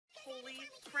Holy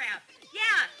crap.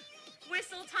 Yeah!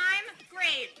 Whistle time?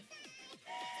 Great.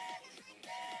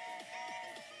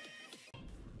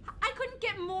 I couldn't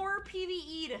get more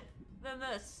PvE'd than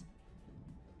this.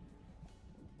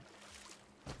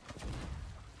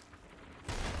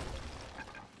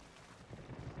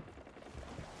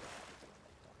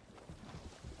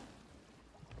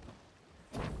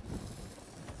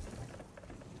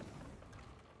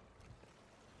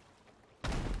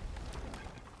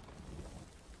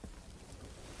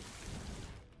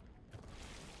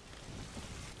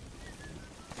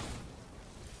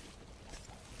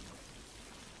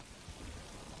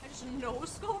 No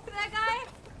scope for that guy?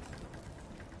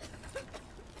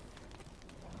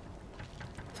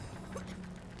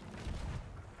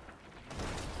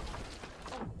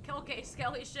 Oh, okay,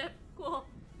 Skelly ship. Cool.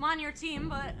 I'm on your team,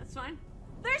 but that's fine.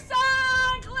 They're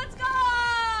sunk! Let's go!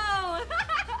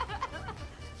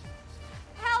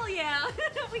 Hell yeah!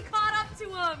 We caught up to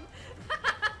him!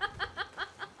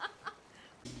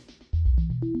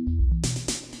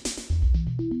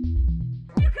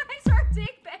 You guys are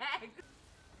dickbags!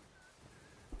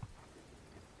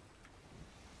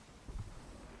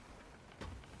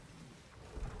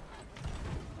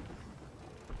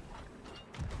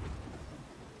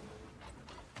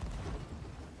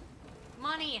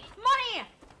 Money! Money!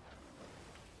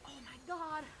 Oh my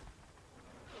god.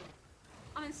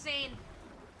 I'm insane.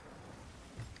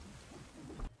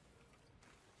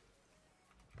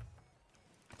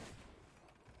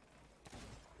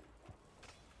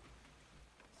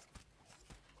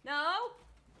 No!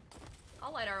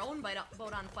 I'll light our own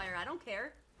boat on fire, I don't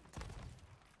care.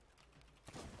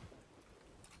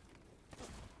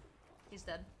 He's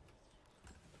dead.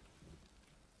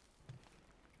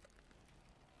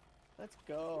 Let's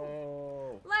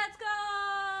go! Let's go!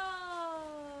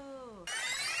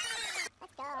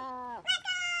 Let's go!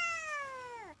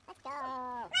 Let's go!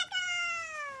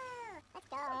 Let's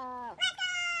go!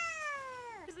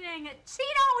 Dang it. Cheeto!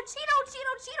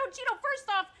 First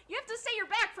off, you have to say you're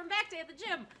back from back day at the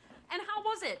gym. And how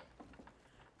was it?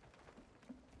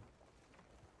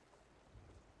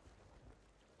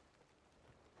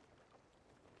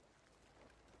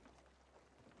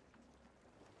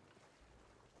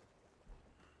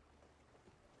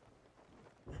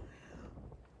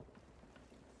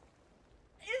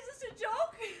 Is this a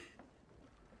joke?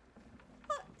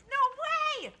 No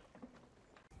way!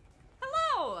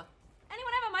 Hello!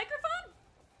 Anyone have a microphone?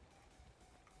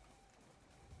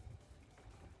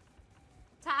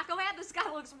 Taco Hat, this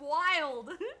guy looks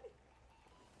wild.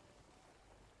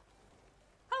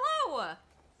 Hello!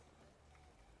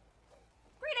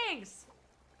 Greetings!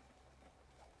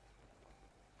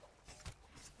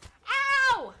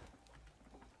 Ow!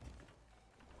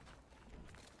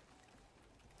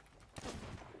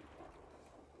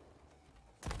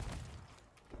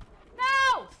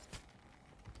 No!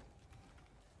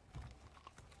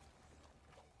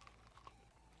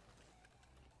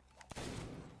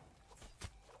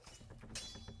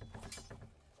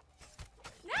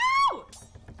 No!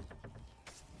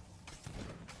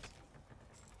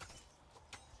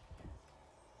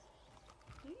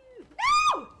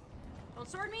 No! Don't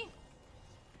sword me.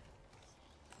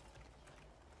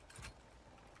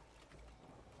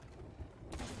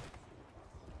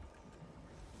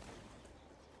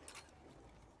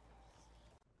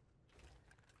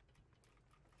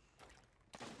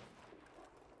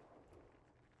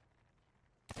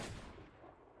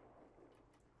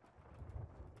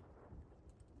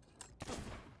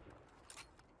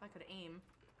 If I could aim.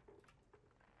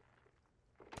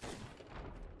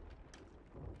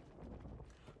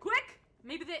 Quick!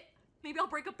 Maybe I'll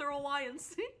break up their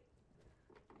alliance.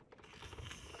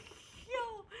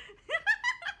 Yo!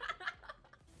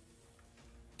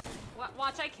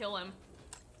 Watch I kill him.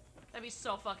 That'd be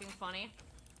so fucking funny.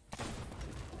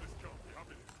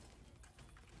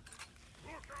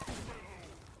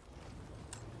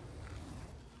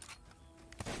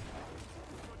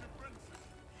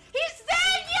 He's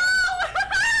dead, yo!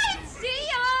 See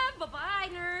ya! Bye-bye,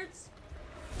 nerds.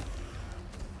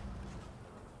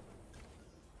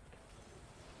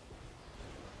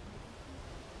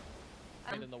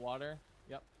 Right in the water.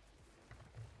 Yep.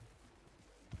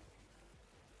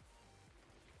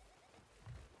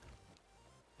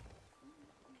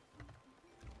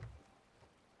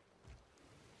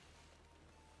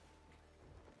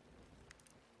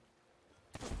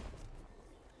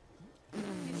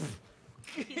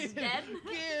 He's dead.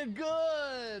 Yeah,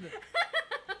 good.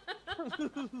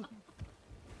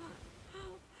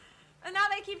 And now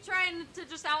they keep trying to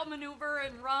just outmaneuver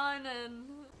and run and...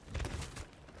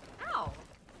 Ow.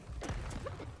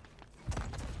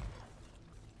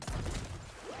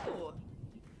 Ooh.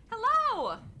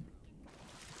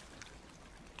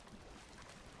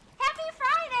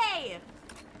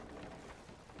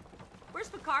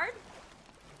 hard?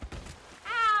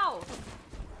 Ow!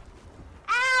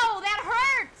 Ow! That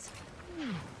hurt!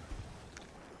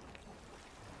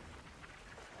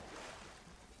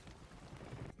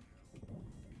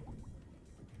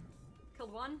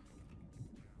 Killed one.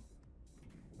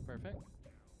 Perfect.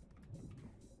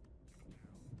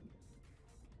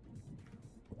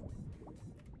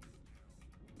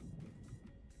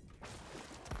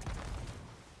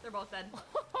 They're both dead.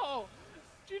 Oh,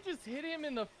 did you just hit him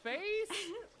in the face?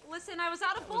 Listen, I was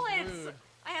out of That was bullets. rude.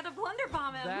 I had to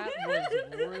blunderbomb him. That was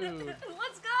rude.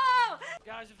 Let's go!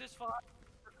 Guys, if this fires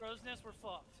for crow's nest, we're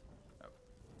fucked.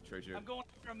 Treasure. I'm going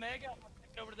for a mega. I'm gonna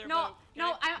take over their No, boat.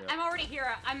 no, okay? I'm already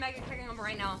here. I'm mega kicking them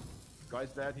right now. Guy's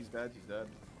dead. He's dead. He's dead.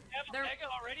 You have a They're- mega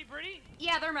already, Brittany?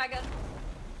 Yeah, they're mega.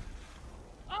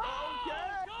 Oh,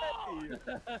 Yay!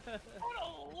 God! What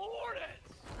a lord it!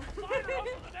 Sign her up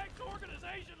for the next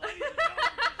organization, ladies and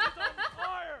gentlemen. She's on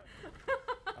fire!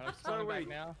 I'm spawning back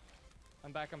now.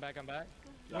 I'm back.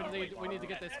 We need to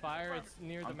get this fire. It's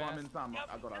near the I'm mast. farming Sam.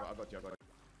 I got you.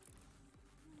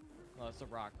 Oh, it's a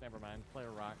rock. Never mind. Play a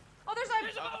rock. Oh, there's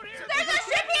There's a boat here! a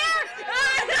ship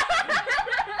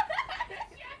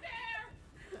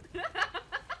here!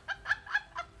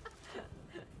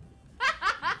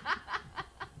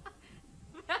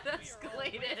 That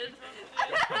escalated.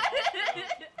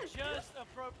 Just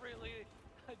appropriately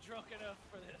drunk enough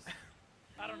for this.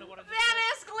 I don't know what I'm That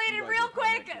escalated You guys real are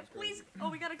quick. fine, that's Please. Oh,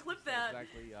 we gotta clip that.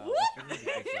 Exactly. Whoop! What's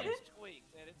your name? It's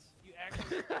tweaked, and it's you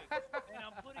actually tweaked. And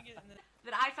I'm putting it in the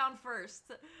That I found first.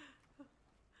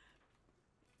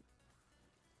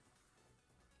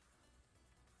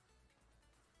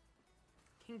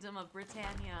 Kingdom of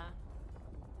Britannia.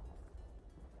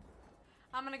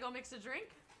 I'm gonna go mix a drink.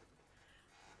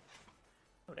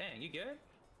 Oh dang, you good?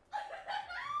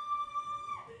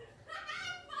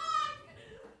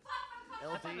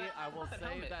 LD, I will That say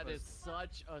helmet that was- is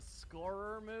such a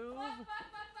scorer move.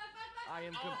 I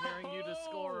am comparing you to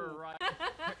scorer, right?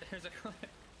 There's a clip.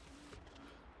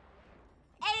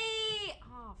 Hey!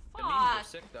 Oh, The memes are fuck.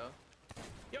 sick though.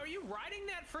 Yo, are you riding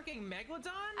that freaking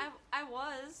megalodon? I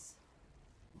was.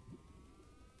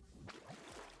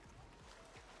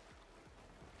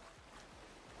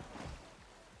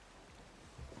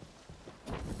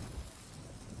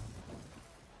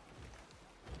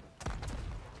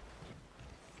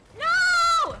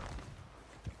 No!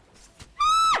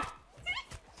 Ah!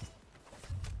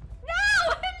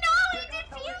 No! No! He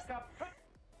defused.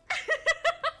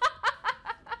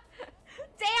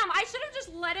 Damn! I should have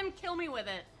just let him kill me with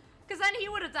it, because then he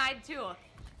would have died too.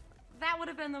 That would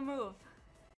have been the move.